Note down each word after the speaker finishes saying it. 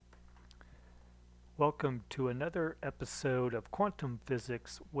Welcome to another episode of Quantum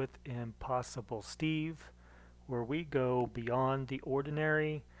Physics with Impossible Steve, where we go beyond the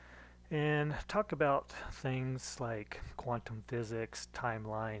ordinary and talk about things like quantum physics,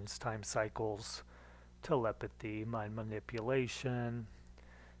 timelines, time cycles, telepathy, mind manipulation,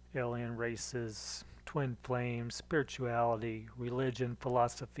 alien races, twin flames, spirituality, religion,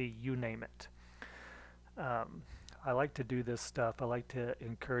 philosophy, you name it. Um, I like to do this stuff. I like to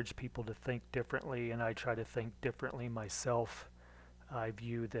encourage people to think differently, and I try to think differently myself. I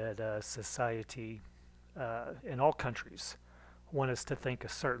view that society in all countries want us to think a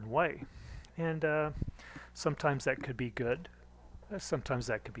certain way, and sometimes that could be good. Sometimes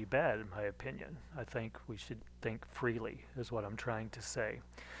that could be bad, in my opinion. I think we should think freely, is what I'm trying to say.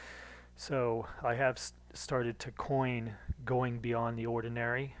 So I have started to coin going beyond the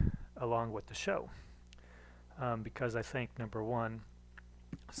ordinary along with the show because I think, number one,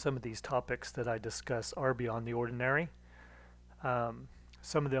 some of these topics that I discuss are beyond the ordinary. Um,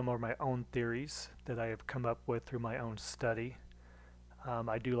 some of them are my own theories that I have come up with through my own study.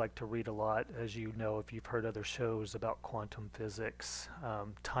 I do like to read a lot, as you know, if you've heard other shows about quantum physics,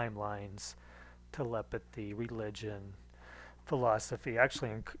 timelines, telepathy, religion, philosophy.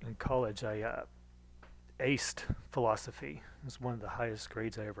 Actually, in college, I aced philosophy. It was one of the highest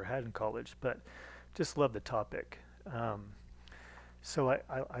grades I ever had in college, but just love the topic. So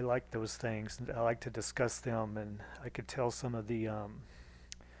I like those things, and I like to discuss them, and I could tell some of the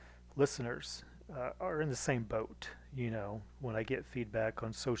listeners are in the same boat. When I get feedback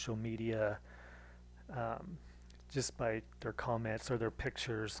on social media, um, just by their comments or their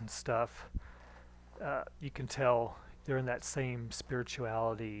pictures and stuff, you can tell they're in that same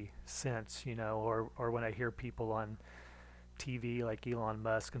spirituality sense, or when I hear people on TV like Elon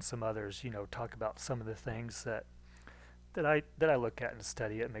Musk and some others, talk about some of the things that I look at and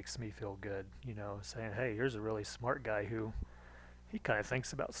study. It makes me feel good, saying, hey, here's a really smart guy who he kind of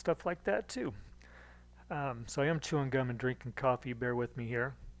thinks about stuff like that too. So I am chewing gum and drinking coffee. Bear with me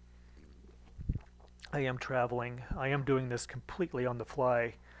here. I am traveling. I am doing this completely on the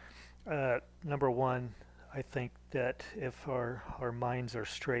fly. Number one, I think that if our minds are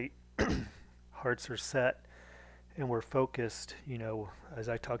straight, hearts are set, and we're focused, as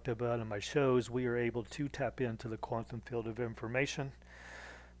I talked about in my shows, we are able to tap into the quantum field of information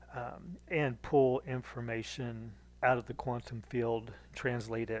and pull information out of the quantum field,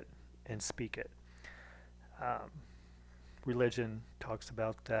 translate it, and speak it. Um, Religion talks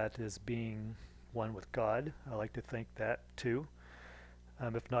about that as being one with God. I like to think that too.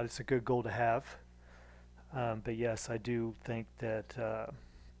 If not, it's a good goal to have. But yes, I do think that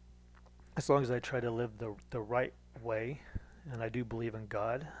as long as I try to live the right way, and I do believe in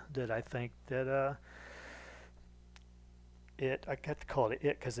God, that I think that I have to call it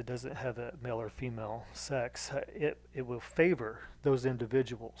because it doesn't have a male or female sex. It will favor those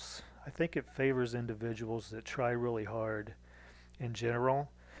individuals. I think it favors individuals that try really hard in general,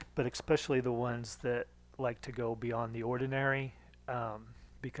 but especially the ones that like to go beyond the ordinary,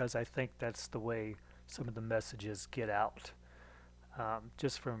 because I think that's the way some of the messages get out.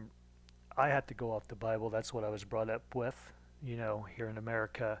 Just from, I had to go off the Bible. That's what I was brought up with. Here in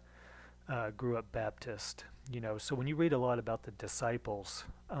America, grew up Baptist. So when you read a lot about the disciples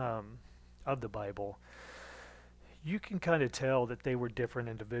of the Bible, you can kind of tell that they were different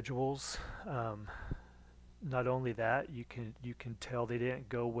individuals. Not only that, you can tell they didn't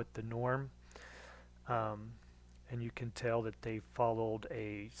go with the norm, um, and you can tell that they followed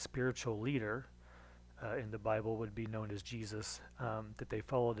a spiritual leader. In the Bible, would be known as Jesus. That they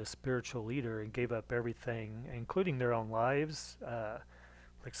followed a spiritual leader and gave up everything, including their own lives.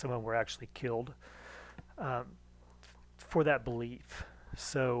 Like some of them were actually killed um, for that belief.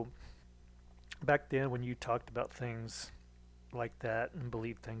 So back then, when you talked about things like that and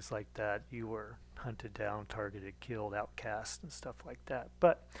believed things like that, you were hunted down, targeted, killed, outcast, and stuff like that.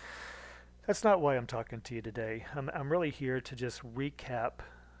 But that's not why I'm talking to you today. I'm really here to just recap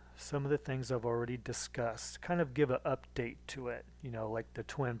some of the things I've already discussed, kind of give an update to it, like the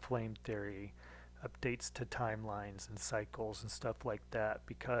twin flame theory, updates to timelines and cycles and stuff like that,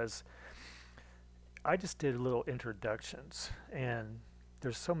 because I just did little introductions, and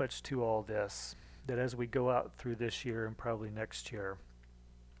there's so much to all this that as we go out through this year and probably next year,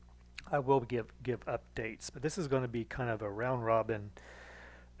 I will give updates. But this is going to be kind of a round robin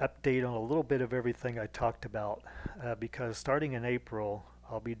update on a little bit of everything I talked about, because starting in April,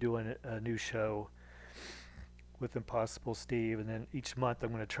 I'll be doing a new show with Impossible Steve, and then each month I'm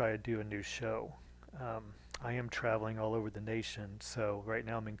going to try to do a new show. Um, I am traveling all over the nation, so right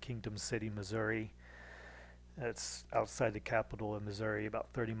now I'm in Kingdom City, Missouri. It's outside the capital of Missouri, about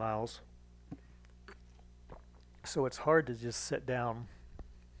 30 miles. So it's hard to just sit down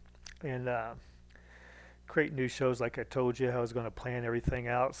and create new shows like I told you. How I was going to plan everything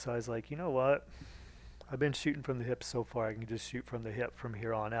out. So I was like, you know what? I've been shooting from the hip so far. I can just shoot from the hip from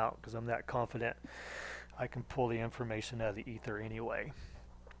here on out because I'm that confident I can pull the information out of the ether anyway.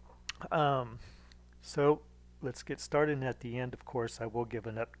 Um, so let's get started. And at the end, of course, I will give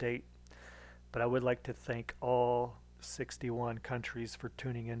an update. But I would like to thank all 61 countries for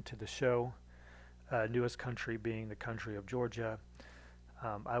tuning into the show. Newest country being the country of Georgia.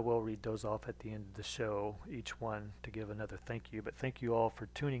 I will read those off at the end of the show, each one to give another thank you. But thank you all for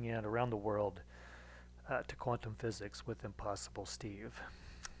tuning in around the world to Quantum Physics with Impossible Steve.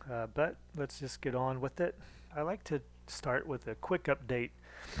 But let's just get on with it. I like to start with a quick update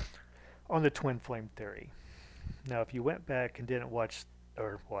on the twin flame theory. Now, if you went back and didn't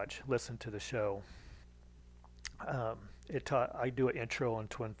listen to the show, I do an intro on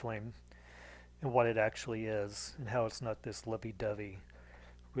twin flame and what it actually is and how it's not this lovey-dovey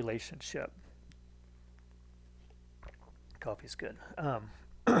relationship. Coffee's good.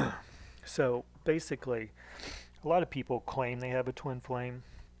 So basically, a lot of people claim they have a twin flame,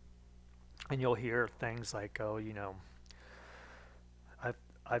 and you'll hear things like, "Oh,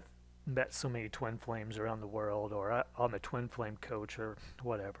 I've met so many twin flames around the world," or "I'm a twin flame coach," or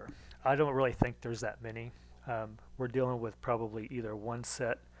whatever. I don't really think there's that many. We're dealing with probably either one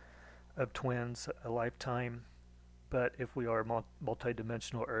set of twins a lifetime, but if we are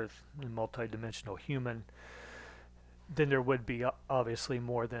multidimensional Earth and multidimensional human, then there would be obviously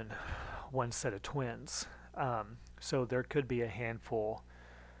more than one set of twins. So there could be a handful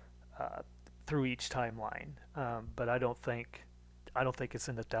uh, through each timeline, but I don't think it's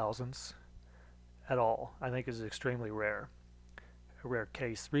in the thousands at all. I think it's extremely rare, a rare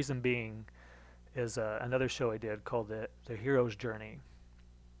case. Reason being is another show I did called the Hero's Journey.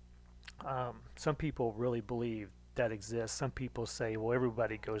 Some people really believe that exists. Some people say, well,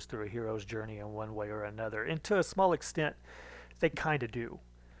 everybody goes through a hero's journey in one way or another. And to a small extent, they kind of do.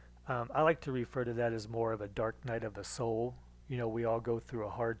 I like to refer to that as more of a dark night of the soul. We all go through a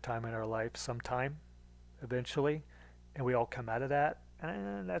hard time in our life sometime, eventually, and we all come out of that.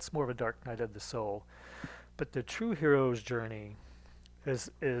 And that's more of a dark night of the soul. But the true hero's journey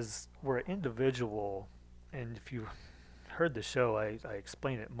is where an individual, and if you heard the show, I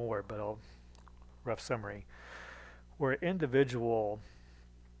explain it more, but I'll rough summary, where an individual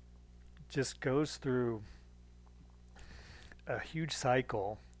just goes through a huge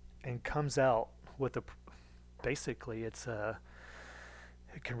cycle and comes out with basically it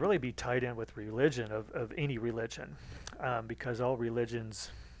can really be tied in with religion of any religion, because all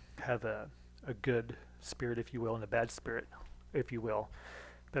religions have a good spirit, if you will, and a bad spirit, if you will.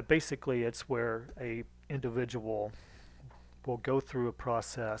 But basically it's where a individual will go through a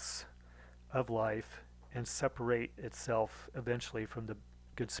process of life and separate itself eventually from the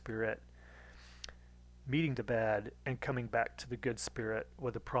good spirit, meeting the bad and coming back to the good spirit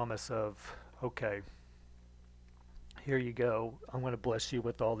with a promise of, okay, here you go. I'm going to bless you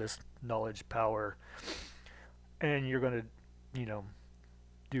with all this knowledge, power, and you're going to,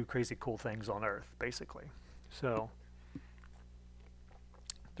 do crazy cool things on Earth, basically. So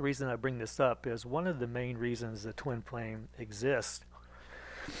the reason I bring this up is one of the main reasons the twin flame exists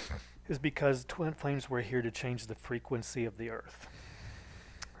is because twin flames were here to change the frequency of the Earth.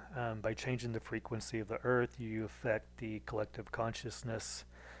 By changing the frequency of the Earth, you affect the collective consciousness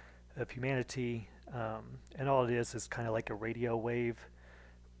of humanity, and all it is kind of like a radio wave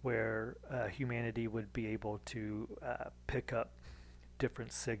where humanity would be able to pick up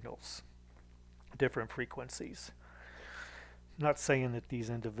different signals, different frequencies. I'm not saying that these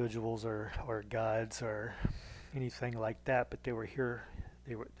individuals are gods or anything like that, but they were here,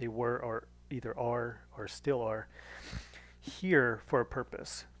 they were or either are or still are here for a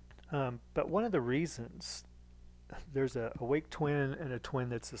purpose. But one of the reasons, there's a awake twin and a twin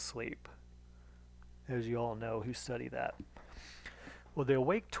that's asleep, as you all know who study that. Well, the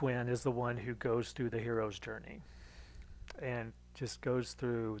awake twin is the one who goes through the hero's journey and just goes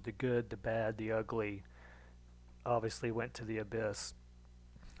through the good, the bad, the ugly, obviously went to the abyss,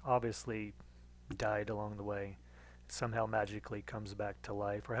 obviously died along the way, somehow magically comes back to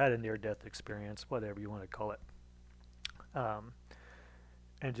life or had a near-death experience, whatever you want to call it,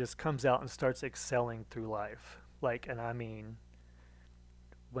 and just comes out and starts excelling through life. And I mean,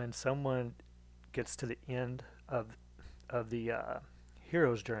 when someone gets to the end of the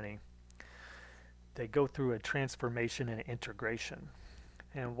hero's journey, they go through a transformation and integration.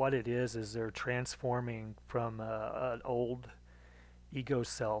 And what it is they're transforming from an old ego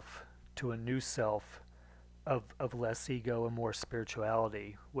self to a new self of less ego and more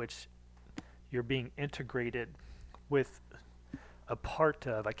spirituality, which you're being integrated with a part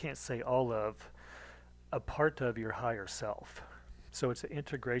of, I can't say all of, a part of your higher self. So it's an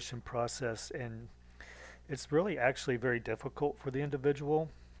integration process, and it's really actually very difficult for the individual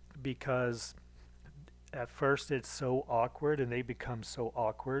because at first it's so awkward and they become so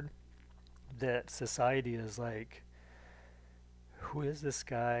awkward that society is like, who is this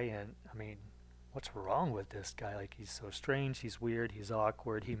guy? And I mean, what's wrong with this guy? Like, he's so strange, he's weird, he's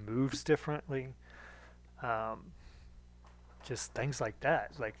awkward, he moves differently. Um, just things like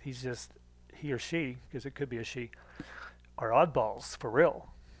that. Like, he or she, because it could be a she, are oddballs for real.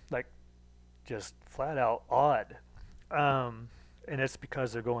 Like, just flat out odd. Um, and it's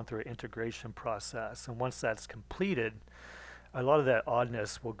because they're going through an integration process. And once that's completed, a lot of that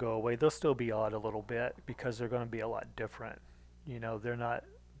oddness will go away. They'll still be odd a little bit because they're going to be a lot different. You know, they're not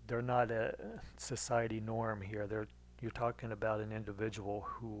a society norm here. You're talking about an individual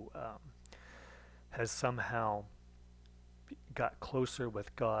who has somehow got closer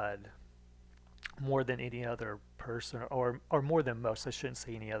with God more than any other person, or more than most. I shouldn't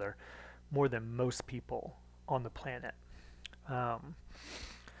say any other, more than most people on the planet. Um,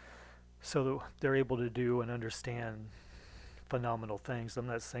 so they're able to do and understand phenomenal things. I'm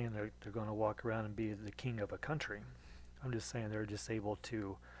not saying they're going to walk around and be the king of a country. I'm just saying they're just able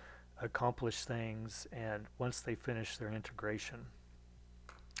to accomplish things, and once they finish their integration,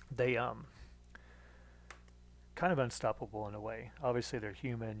 they kind of unstoppable in a way. Obviously, they're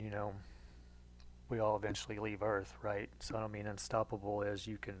human. You know, we all eventually leave Earth, right? So I don't mean unstoppable as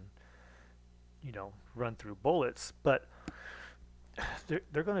you can, run through bullets, but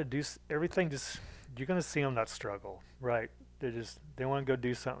they're going to do everything. Just you're going to see them not struggle, right? They want to go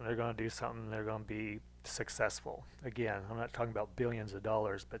do something. They're going to do something. They're going to be successful. Again, I'm not talking about billions of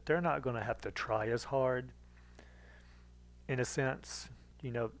dollars, but they're not going to have to try as hard. In a sense,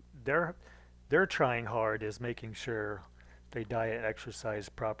 you know, they're trying hard is making sure they diet, exercise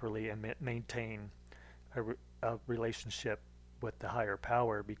properly, and maintain a relationship with the higher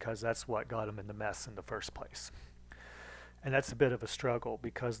power, because that's what got them in the mess in the first place. And that's a bit of a struggle,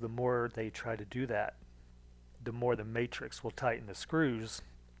 because the more they try to do that, the more the matrix will tighten the screws,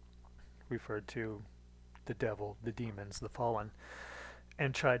 referred to the devil, the demons, the fallen,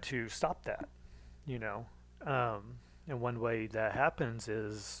 and try to stop that, you know. And one way that happens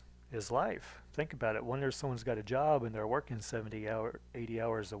is life. Think about it. When someone's got a job and they're working 80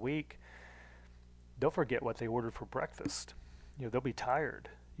 hours a week, they'll forget what they ordered for breakfast. You know, they'll be tired,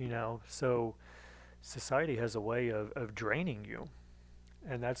 you know. So society has a way of draining you.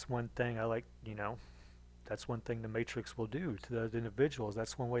 And that's one thing I like, that's one thing the Matrix will do to those individuals.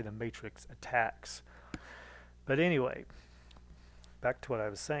 That's one way the Matrix attacks. But anyway, back to what I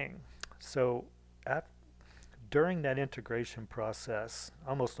was saying. So during that integration process,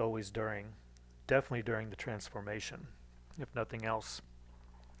 almost always definitely during the transformation, if nothing else,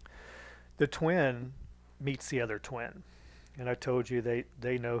 the twin meets the other twin. And I told you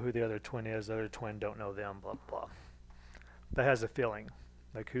they know who the other twin is, the other twin don't know them, blah, blah. That has a feeling,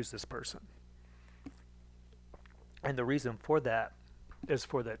 like, who's this person? And the reason for that is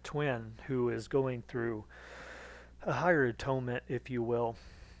for that twin who is going through a higher atonement, if you will,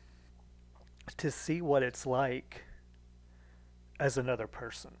 to see what it's like as another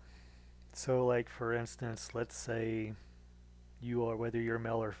person. So, like, for instance, let's say whether you're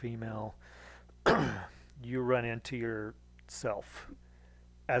male or female, you run into yourself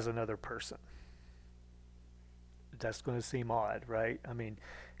as another person. That's going to seem odd, right? I mean,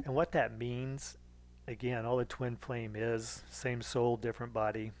 and what that means, again, all the twin flame is same soul, different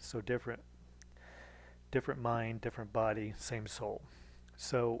body. So different mind, different body, same soul.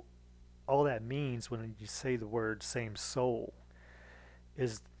 So all that means when you say the word same soul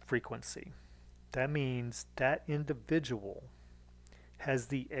is frequency. That means that individual has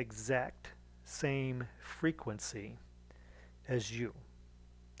the exact same frequency as you.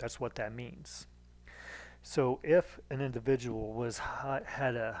 That's what that means. So if an individual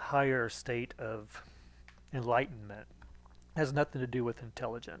had a higher state of enlightenment, it has nothing to do with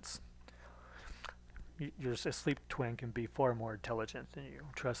intelligence. Your sleep twin can be far more intelligent than you,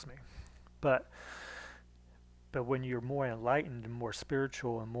 trust me. But when you're more enlightened and more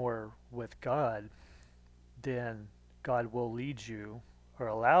spiritual and more with God, then God will lead you or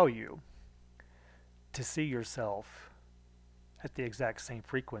allow you to see yourself at the exact same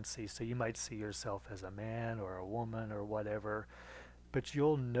frequency. So you might see yourself as a man or a woman or whatever, but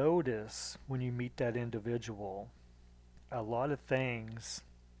you'll notice when you meet that individual a lot of things,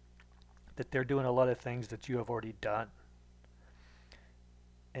 that they're doing a lot of things that you have already done,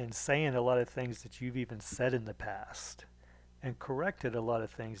 and saying a lot of things that you've even said in the past, and corrected a lot of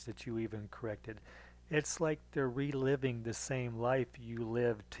things that you even corrected. It's like they're reliving the same life you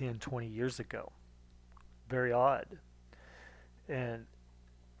lived 10, 20 years ago. Very odd. And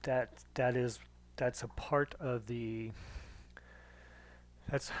that is that's a part of the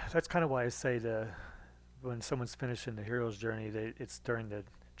that's kind of why I say the when someone's finishing the hero's journey, it's during the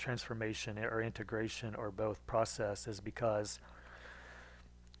transformation or integration or both process, is because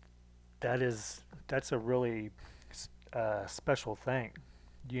that's a really special thing,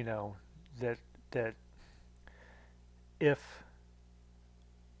 you know, that that if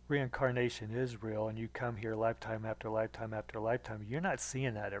reincarnation is real and you come here lifetime after lifetime after lifetime, you're not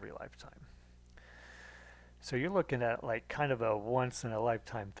seeing that every lifetime. So you're looking at like kind of a once in a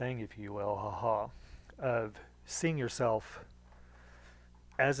lifetime thing, if you will, haha, of seeing yourself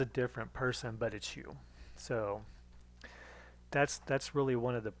as a different person, but it's you. So that's really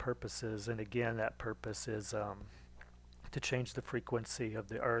one of the purposes, and again, that purpose is to change the frequency of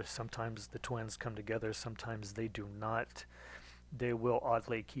the earth. Sometimes the twins come together, sometimes they do not. They will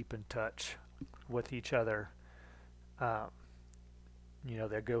oddly keep in touch with each other. Um,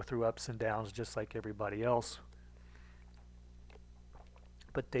 they go through ups and downs just like everybody else,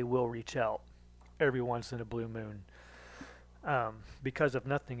 but they will reach out every once in a blue moon. Because of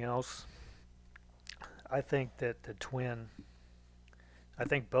nothing else, I think that I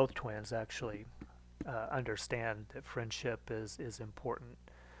think both twins actually understand that friendship is important,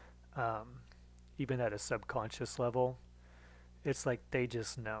 um, even at a subconscious level. It's like they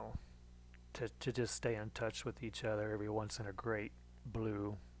just know to just stay in touch with each other every once in a great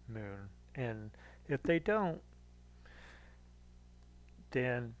blue moon. And if they don't,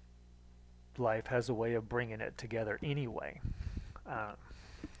 then life has a way of bringing it together anyway. Um,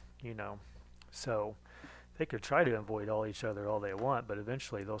 you know, so they could try to avoid all each other all they want, but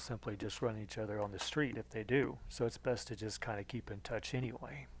eventually they'll simply just run each other on the street if they do. So it's best to just kind of keep in touch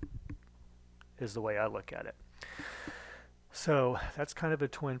anyway, is the way I look at it. So that's kind of a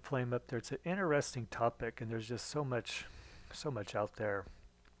twin flame up there. It's an interesting topic, and there's just so much out there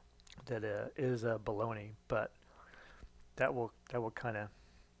that is baloney. But that will kind of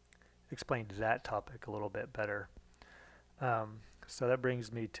explain that topic a little bit better. So that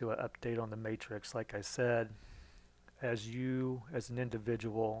brings me to an update on the Matrix. Like I said, as you, as an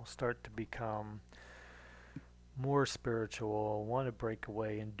individual, start to become more spiritual, want to break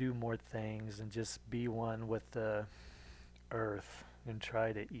away and do more things and just be one with the earth and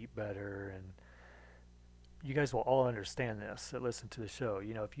try to eat better, and you guys will all understand this that listen to the show.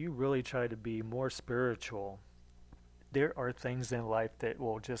 If you really try to be more spiritual, there are things in life that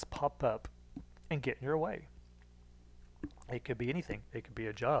will just pop up and get in your way. It could be anything. It could be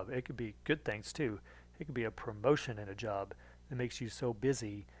a job. It could be good things too. It could be a promotion in a job that makes you so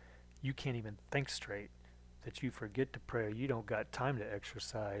busy you can't even think straight, that you forget to pray, you don't got time to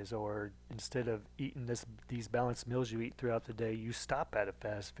exercise, or instead of eating these balanced meals you eat throughout the day, you stop at a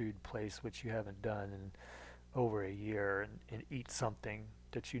fast food place, which you haven't done in over a year, and eat something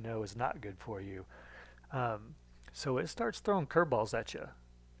that you know is not good for you. Um, so it starts throwing curveballs at you,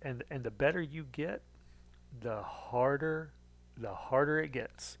 and the better you get, the harder it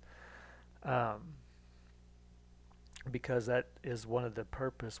gets. Um, because that is one of the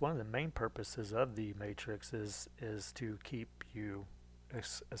main purposes of the matrix is to keep you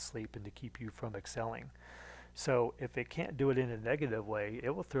asleep and to keep you from excelling. So if it can't do it in a negative way, it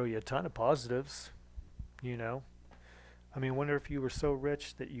will throw you a ton of positives. you know I mean, wonder if you were so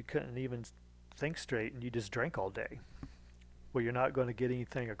rich that you couldn't even think straight and you just drank all day. Well, you're not going to get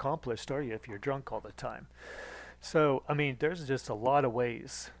anything accomplished, are you, if you're drunk all the time? So I mean, there's just a lot of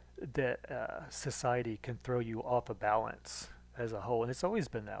ways that society can throw you off a balance as a whole, and it's always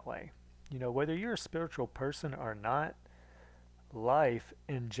been that way. Whether you're a spiritual person or not, life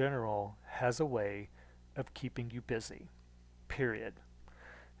in general has a way of keeping you busy. Period.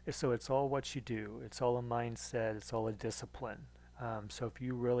 So it's all what you do. It's all a mindset. It's all a discipline. So if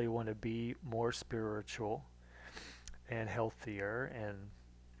you really want to be more spiritual and healthier and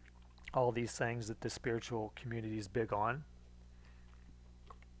all these things that the spiritual community is big on,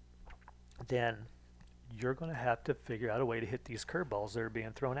 then you're going to have to figure out a way to hit these curveballs that are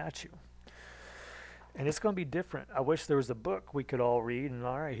being thrown at you. And it's going to be different. I wish there was a book we could all read and,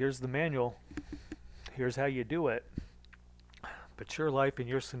 all right, here's the manual. Here's how you do it. But your life and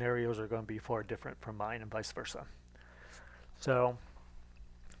your scenarios are going to be far different from mine and vice versa. So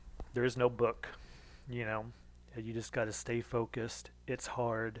there is no book, you know. You just got to stay focused. It's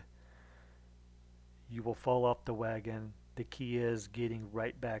hard. You will fall off the wagon. The key is getting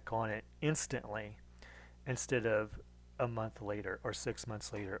right back on it instantly instead of a month later or 6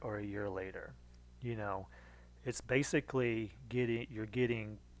 months later or a year later. You know, it's basically you're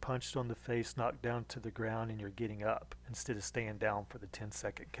getting punched on the face, knocked down to the ground, and you're getting up instead of staying down for the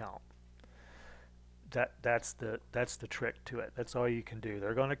 10-second count. That's the trick to it. That's all you can do.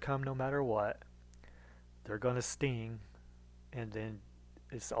 They're going to come no matter what. They're going to sting, and then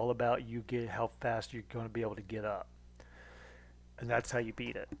it's all about you get how fast you're going to be able to get up, and that's how you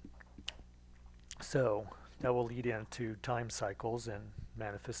beat it. So that will lead into time cycles and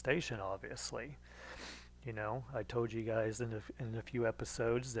manifestation, obviously. I told you guys in a few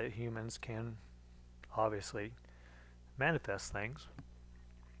episodes that humans can obviously manifest things.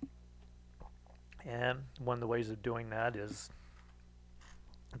 And one of the ways of doing that is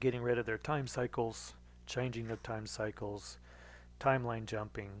getting rid of their time cycles, changing their time cycles, timeline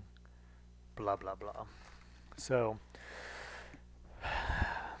jumping, blah, blah, blah. So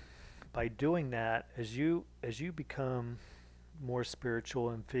by doing that, as you become more spiritual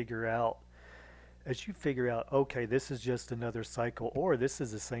and figure out, okay, this is just another cycle, or this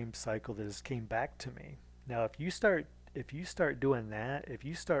is the same cycle that has came back to me. Now, if you start doing that, if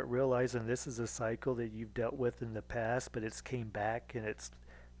you start realizing this is a cycle that you've dealt with in the past, but it's came back and it's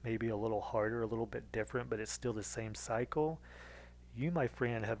maybe a little harder, a little bit different, but it's still the same cycle, you, my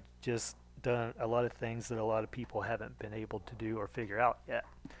friend, have just done a lot of things that a lot of people haven't been able to do or figure out yet.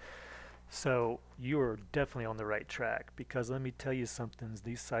 So you are definitely on the right track, because let me tell you something,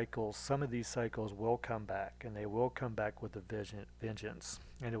 some of these cycles will come back, and they will come back with a vengeance.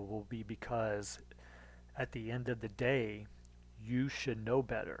 And it will be because at the end of the day, you should know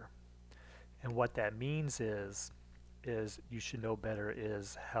better. And what that means is you should know better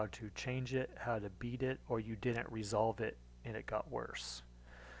is how to change it, how to beat it, or you didn't resolve it and it got worse.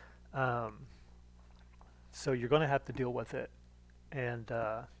 So you're going to have to deal with it. And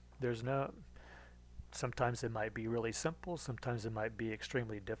sometimes it might be really simple, sometimes it might be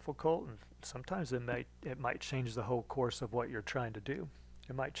extremely difficult, and sometimes it might change the whole course of what you're trying to do.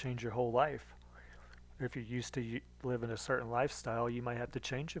 It might change your whole life. If you're used to living a certain lifestyle, you might have to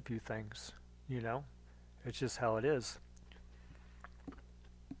change a few things. It's just how it is.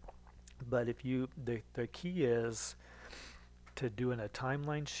 But the key is to doing a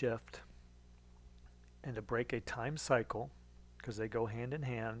timeline shift and to break a time cycle, because they go hand in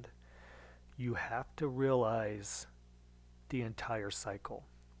hand. You have to realize the entire cycle,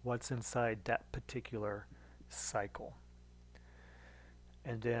 what's inside that particular cycle.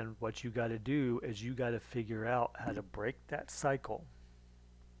 And then what you got to do is you got to figure out how to break that cycle,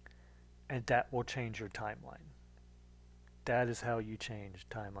 and that will change your timeline. That is how you change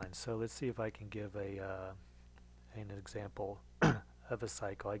timelines. So let's see if I can give an example of a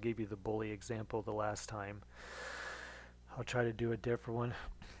cycle. I gave you the bully example the last time. I'll try to do a different one.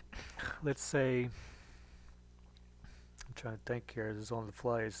 Let's say, I'm trying to think here, this is on the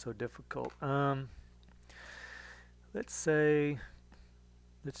fly, it's so difficult. Let's say,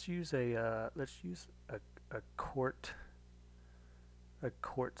 let's use a court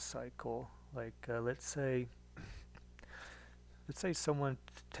cycle. Like let's say someone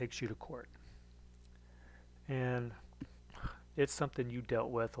takes you to court, and it's something you dealt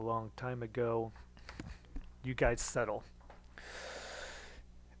with a long time ago. You guys settle.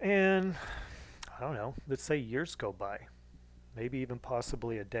 And I don't know, let's say years go by, maybe even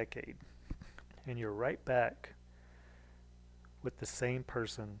possibly a decade, and you're right back with the same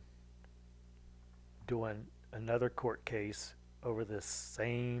person doing another court case over the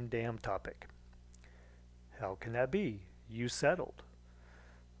same damn topic. How can that be? You settled.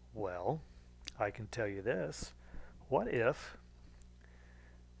 Well, I can tell you this. What if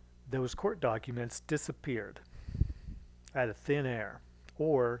those court documents disappeared out of thin air,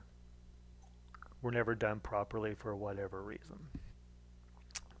 or were never done properly for whatever reason?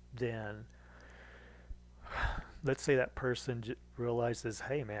 Then let's say that person realizes,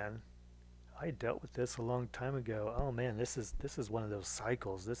 hey man, I dealt with this a long time ago. Oh man, this is one of those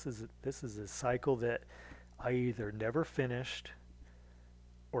cycles. This is a cycle that I either never finished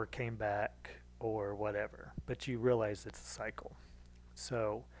or came back or whatever. But you realize it's a cycle.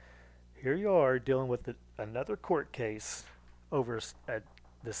 So here you are dealing with another court case over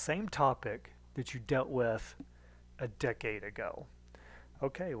the same topic that you dealt with a decade ago.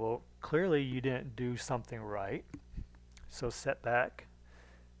 Okay, well, clearly you didn't do something right. So sit back,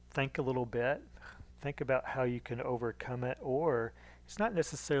 think a little bit, think about how you can overcome it, or it's not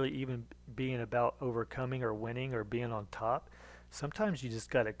necessarily even being about overcoming or winning or being on top. Sometimes you just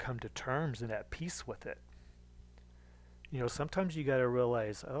got to come to terms and at peace with it. Sometimes you got to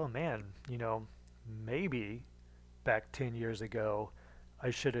realize, oh man, maybe back 10 years ago,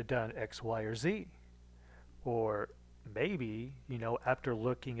 I should have done X, Y, or Z. Or maybe, after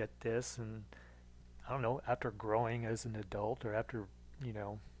looking at this and, I don't know, after growing as an adult, or after,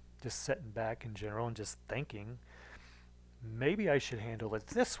 just sitting back in general and just thinking, maybe I should handle it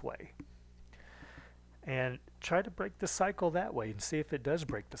this way. And try to break the cycle that way and see if it does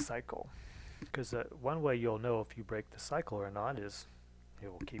break the cycle. Because one way you'll know if you break the cycle or not is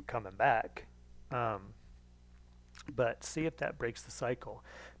it will keep coming back. Um, but see if that breaks the cycle.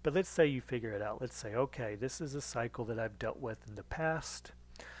 But let's say you figure it out. Let's say, okay, this is a cycle that I've dealt with in the past.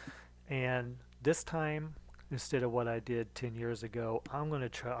 And this time, instead of what I did 10 years ago, I'm going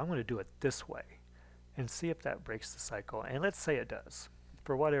to do it this way and see if that breaks the cycle. And let's say it does.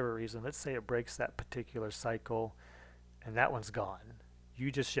 For whatever reason, let's say it breaks that particular cycle and that one's gone.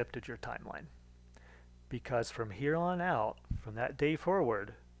 You just shifted your timeline. Because from here on out, from that day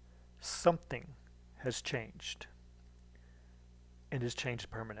forward, something has changed and has changed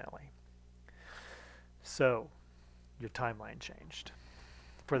permanently. So, your timeline changed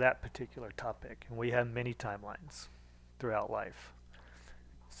for that particular topic. And we have many timelines throughout life.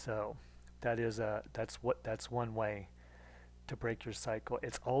 So, that's one way to break your cycle.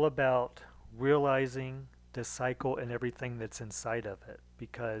 It's all about realizing the cycle and everything that's inside of it,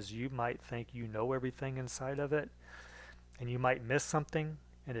 because you might think you know everything inside of it and you might miss something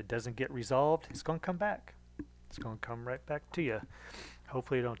and it doesn't get resolved. It's going to come back. It's going to come right back to you.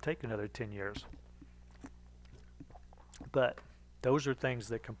 Hopefully it don't take another 10 years. But those are things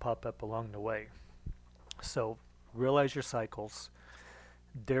that can pop up along the way. So realize your cycles.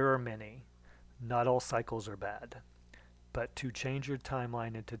 There are many. Not all cycles are bad. But to change your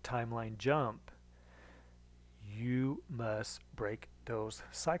timeline into timeline jump, you must break those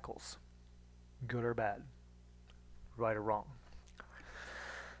cycles, good or bad, right or wrong.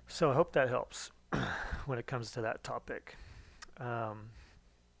 So I hope that helps when it comes to that topic.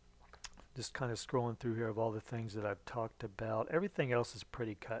 Just kind of scrolling through here of all the things that I've talked about. Everything else is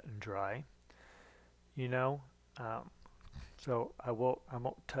pretty cut and dry, you know. So I won't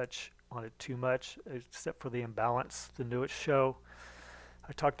touch on it too much, except for the imbalance, the newest show.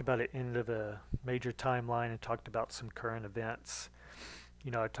 I talked about it end of a major timeline and talked about some current events.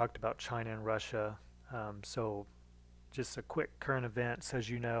 You know, I talked about China and Russia. So just a quick current events. As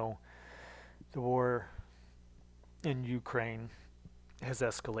you know, the war in Ukraine has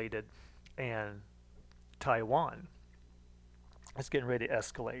escalated, and Taiwan is getting ready to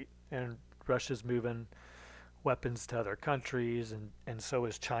escalate, and Russia's moving weapons to other countries, and so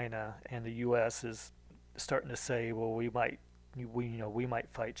is China, and the U.S. is starting to say, well, we might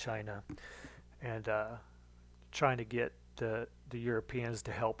fight China, and trying to get the Europeans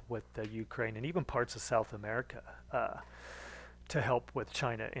to help with the Ukraine and even parts of South America to help with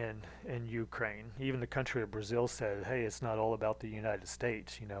China in Ukraine. Even the country of Brazil said, hey, it's not all about the United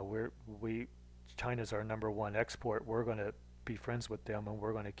States. You know, China's our number one export. We're going to be friends with them, and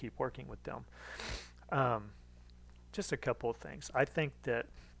we're going to keep working with them. Just a couple of things. I think that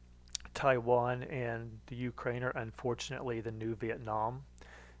Taiwan and the Ukraine are unfortunately the new Vietnam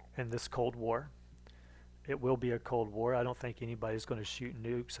in this Cold War. It will be a Cold War. I don't think anybody's going to shoot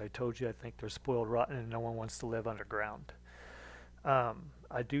nukes. I told you I think they're spoiled rotten and no one wants to live underground.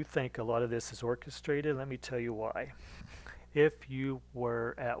 I do think a lot of this is orchestrated. Let me tell you why. If you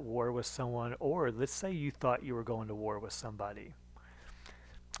were at war with someone, or let's say you thought you were going to war with somebody,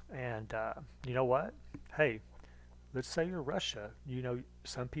 and you know what? Hey, let's say you're Russia. You know,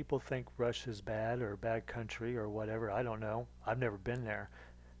 some people think Russia's bad or a bad country or whatever. I don't know. I've never been there.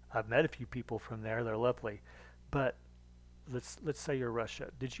 I've met a few people from there. They're lovely. But let's say you're Russia.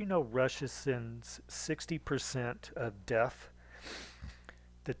 Did you know Russia sends 60% of DEF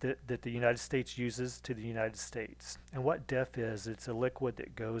that the United States uses to the United States? And what DEF is, it's a liquid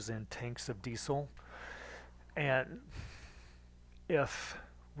that goes in tanks of diesel. And if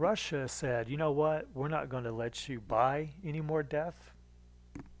Russia said, you know what, we're not going to let you buy any more DEF,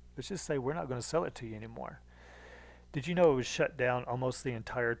 let's just say we're not going to sell it to you anymore. Did you know it would shut down almost the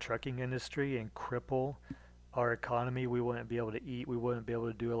entire trucking industry and cripple our economy? We wouldn't be able to eat. We wouldn't be able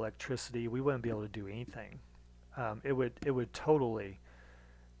to do electricity. We wouldn't be able to do anything. It would totally,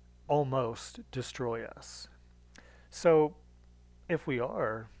 almost destroy us. So, if we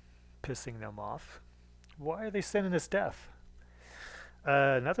are pissing them off, why are they sending us DEF?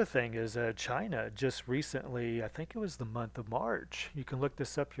 Another thing is China just recently, I think it was the month of March, you can look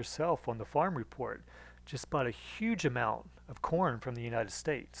this up yourself on the Farm Report, just bought a huge amount of corn from the United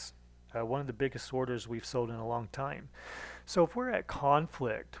States. One of the biggest orders we've sold in a long time. So if we're at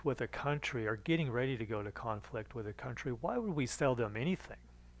conflict with a country or getting ready to go to conflict with a country, why would we sell them anything?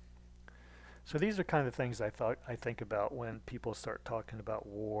 So these are kind of things I think about when people start talking about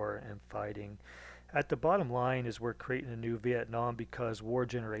war and fighting. At the bottom line is we're creating a new Vietnam because war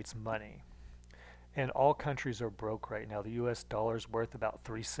generates money. And all countries are broke right now. The US dollar is worth about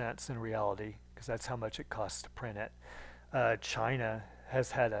 3 cents in reality because that's how much it costs to print it. China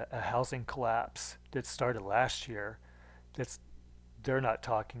has had a housing collapse that started last year that's they're not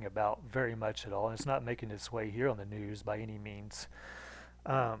talking about very much at all, and it's not making its way here on the news by any means.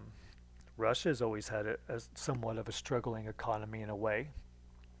 Um, Russia's always had a somewhat of a struggling economy in a way.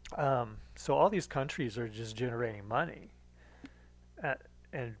 So all these countries are just generating money, uh,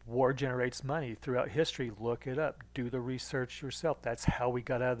 and war generates money throughout history. Look it up. Do the research yourself. That's how we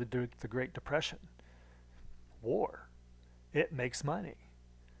got out of the Great Depression. War. It makes money.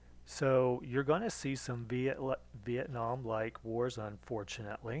 So you're going to see some Vietnam-like wars,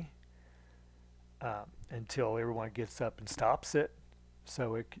 unfortunately, until everyone gets up and stops it.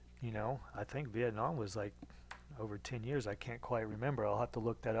 So I think Vietnam was like over 10 years. I can't quite remember. I'll have to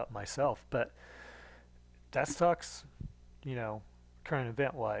look that up myself. But that sucks, you know, current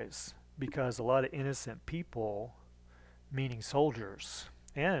event wise, because a lot of innocent people, meaning soldiers,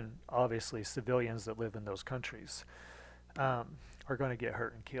 and obviously civilians that live in those countries, are going to get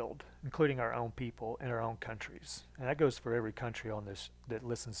hurt and killed, including our own people in our own countries. And that goes for every country on this that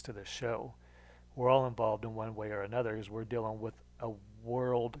listens to this show. We're all involved in one way or another because we're dealing with a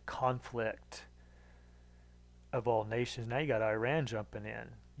world conflict of all nations. Now you got Iran jumping in.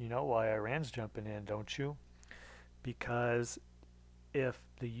 You know why Iran's jumping in, don't you? Because if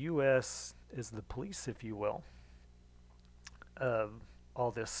the U.S. is the police, if you will, of all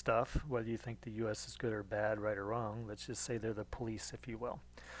this stuff, whether you think the U.S. is good or bad, right or wrong, let's just say they're the police, if you will,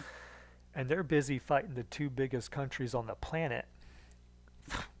 and they're busy fighting the two biggest countries on the planet,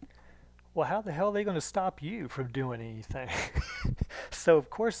 well, how the hell are they going to stop you from doing anything? So, of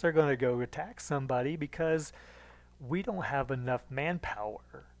course, they're going to go attack somebody because we don't have enough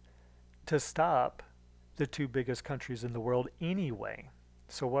manpower to stop the two biggest countries in the world anyway.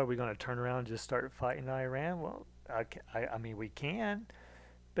 So, what are we going to turn around and just start fighting Iran? Well, I mean, we can,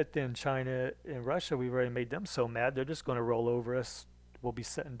 but then China and Russia, we've already made them so mad, they're just going to roll over us. We'll be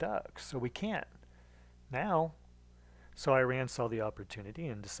sitting ducks. So, we can't now. So Iran saw the opportunity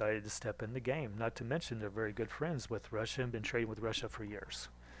and decided to step in the game. Not to mention they're very good friends with Russia and been trading with Russia for years.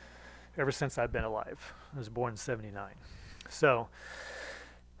 Ever since I've been alive. I was born in 79. So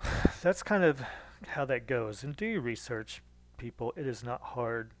that's kind of how that goes. And do your research, people. It is not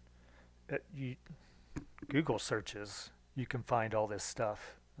hard. You Google searches, you can find all this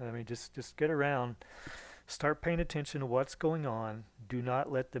stuff. I mean, just get around. Start paying attention to what's going on. Do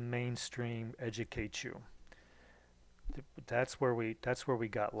not let the mainstream educate you. That's where we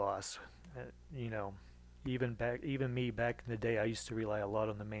got lost. Uh, you know, even me back in the day, I used to rely a lot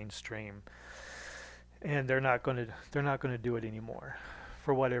on the mainstream, and they're not gonna do it anymore,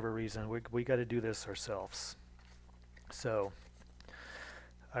 for whatever reason. We got to do this ourselves. So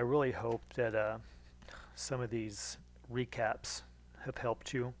I really hope that some of these recaps have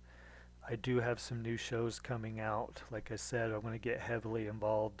helped you. I do have some new shows coming out. Like I said, I'm going to get heavily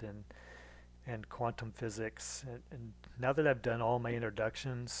involved in and quantum physics. And now that I've done all my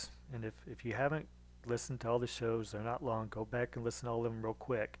introductions, and if you haven't listened to all the shows, they're not long, go back and listen to all of them real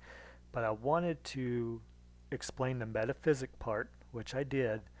quick. But I wanted to explain the metaphysic part, which I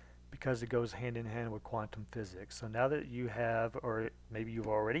did, because it goes hand in hand with quantum physics. So now that you have, or maybe you've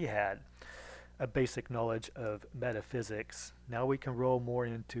already had, a basic knowledge of metaphysics, now we can roll more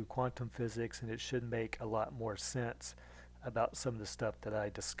into quantum physics, and it should make a lot more sense about some of the stuff that I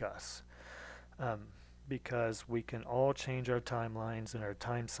discuss, um, because we can all change our timelines and our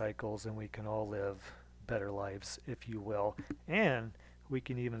time cycles, and we can all live better lives, if you will, and we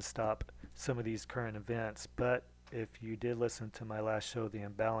can even stop some of these current events. But if you did listen to my last show, The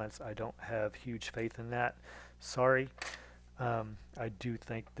Imbalance, I don't have huge faith in that. Sorry. I do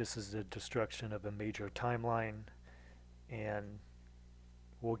think this is the destruction of a major timeline, and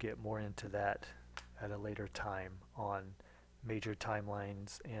we'll get more into that at a later time on major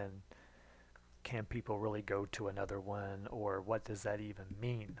timelines and can people really go to another one, or what does that even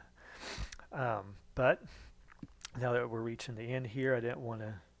mean? But now that we're reaching the end here, I didn't want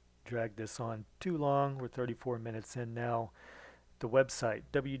to drag this on too long. We're 34 minutes in now. The website,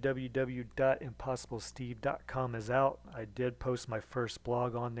 www.impossiblesteve.com, is out. I did post my first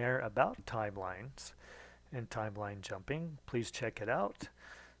blog on there about timelines and timeline jumping. Please check it out.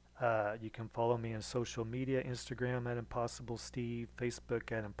 You can follow me on social media, Instagram at Impossible Steve,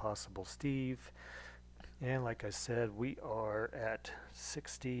 Facebook at Impossible Steve. And like I said, we are at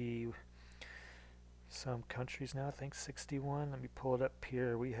 60 some countries now, I think 61. Let me pull it up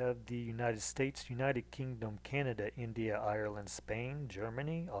here. We have the United States, United Kingdom, Canada, India, Ireland, Spain,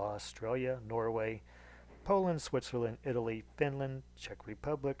 Germany, Australia, Norway, Poland, Switzerland, Italy, Finland, Czech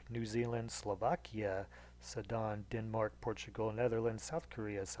Republic, New Zealand, Slovakia, Sudan, Denmark, Portugal, Netherlands, South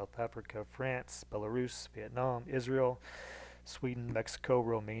Korea, South Africa, France, Belarus, Vietnam, Israel, Sweden, Mexico,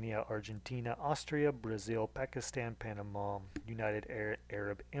 Romania, Argentina, Austria, Brazil, Pakistan, Panama, United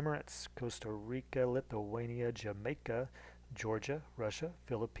Arab Emirates, Costa Rica, Lithuania, Jamaica, Georgia, Russia,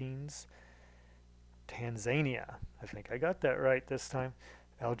 Philippines, Tanzania. I think I got that right this time.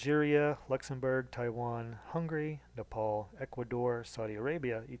 Algeria, Luxembourg, Taiwan, Hungary, Nepal, Ecuador, Saudi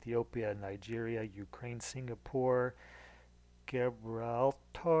Arabia, Ethiopia, Nigeria, Ukraine, Singapore,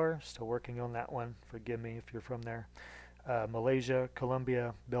 Gibraltar. Still working on that one. Forgive me if you're from there. Malaysia,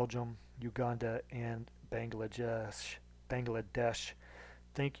 Colombia, Belgium, Uganda, and Bangladesh. Bangladesh.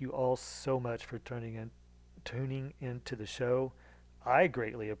 Thank you all so much for tuning into the show. I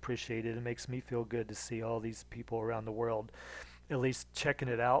greatly appreciate it. It makes me feel good to see all these people around the world at least checking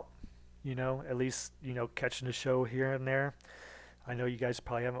it out, at least, catching the show here and there. I know you guys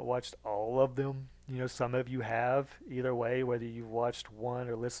probably haven't watched all of them. Some of you have. Either way, whether you've watched one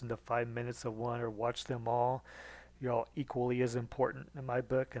or listened to 5 minutes of one or watched them all, you're all equally as important in my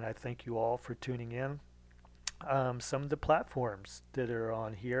book, and I thank you all for tuning in. Some of the platforms that are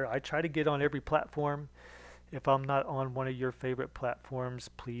on here, I try to get on every platform. If I'm not on one of your favorite platforms,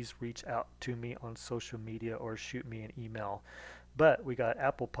 please reach out to me on social media or shoot me an email. But we got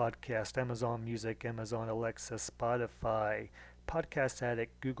Apple Podcast, Amazon Music, Amazon Alexa, Spotify, Podcast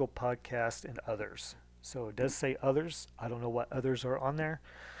Addict, Google Podcast, and others. So it does say others. I don't know what others are on there.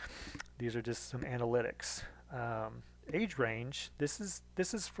 These are just some analytics. Age range. This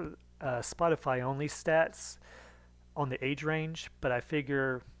is for Spotify only stats on the age range, but I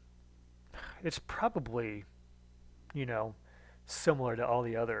figure it's probably you know, similar to all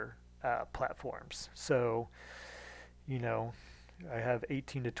the other platforms. So, you know, I have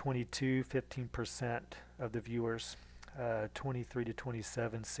 18 to 22, 15% of the viewers, 23 to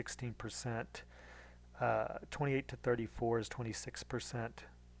 27, 16%, 28 to 34 is 26%,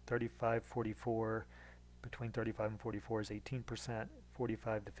 35, 44, between 35 and 44 is 18%,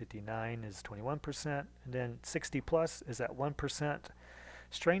 45 to 59 is 21%, and then 60 plus is at 1%.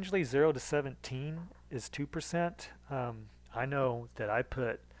 Strangely, 0 to 17 is 2%. I know that I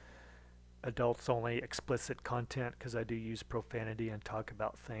put adults only explicit content because I do use profanity and talk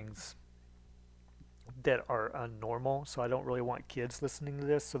about things that are unnormal, so I don't really want kids listening to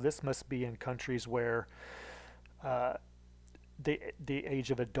this. So this must be in countries where uh, the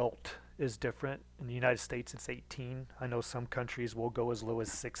age of adult is different. In the United States, it's 18. I know some countries will go as low as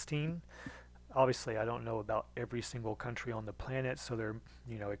 16. Obviously, I don't know about every single country on the planet, so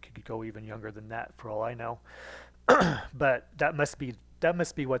it could go even younger than that for all I know. But that must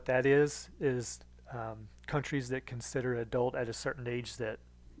be what that is countries that consider adult at a certain age that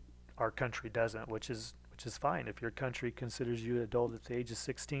our country doesn't, which is fine. If your country considers you adult at the age of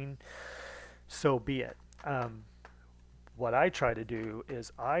 16, so be it. What I try to do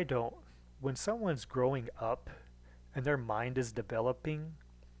is when someone's growing up and their mind is developing,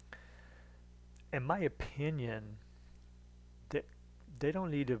 in my opinion, that they don't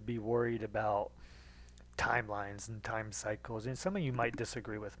need to be worried about timelines and time cycles. And some of you might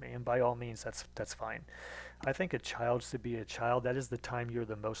disagree with me, and by all means, that's fine. I think a child should be a child. That is the time you're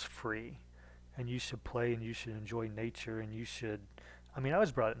the most free, and you should play and you should enjoy nature and you should. I mean, I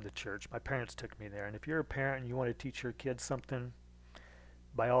was brought up in the church. My parents took me there, and if you're a parent and you want to teach your kids something,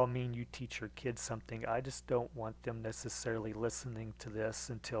 by all means, you teach your kids something. I just don't want them necessarily listening to this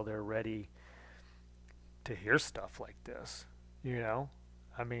until they're ready to hear stuff like this.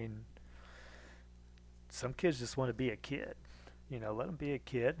 I mean, some kids just want to be a kid. Let them be a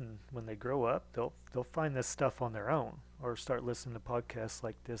kid, and when they grow up, they'll find this stuff on their own, or start listening to podcasts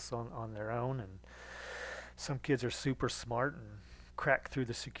like this on their own. And some kids are super smart and crack through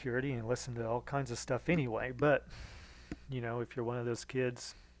the security and listen to all kinds of stuff anyway. But if you're one of those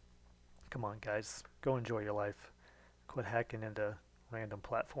kids, come on, guys, go enjoy your life. Quit hacking into random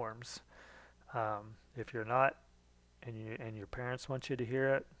platforms. If you're not, and your parents want you to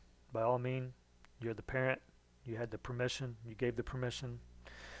hear it, by all means, you're the parent. You had the permission. You gave the permission.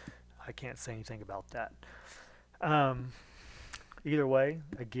 I can't say anything about that. Either way,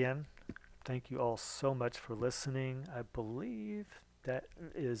 again, thank you all so much for listening. I believe that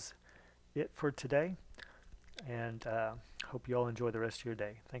is it for today, and hope you all enjoy the rest of your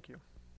day. Thank you.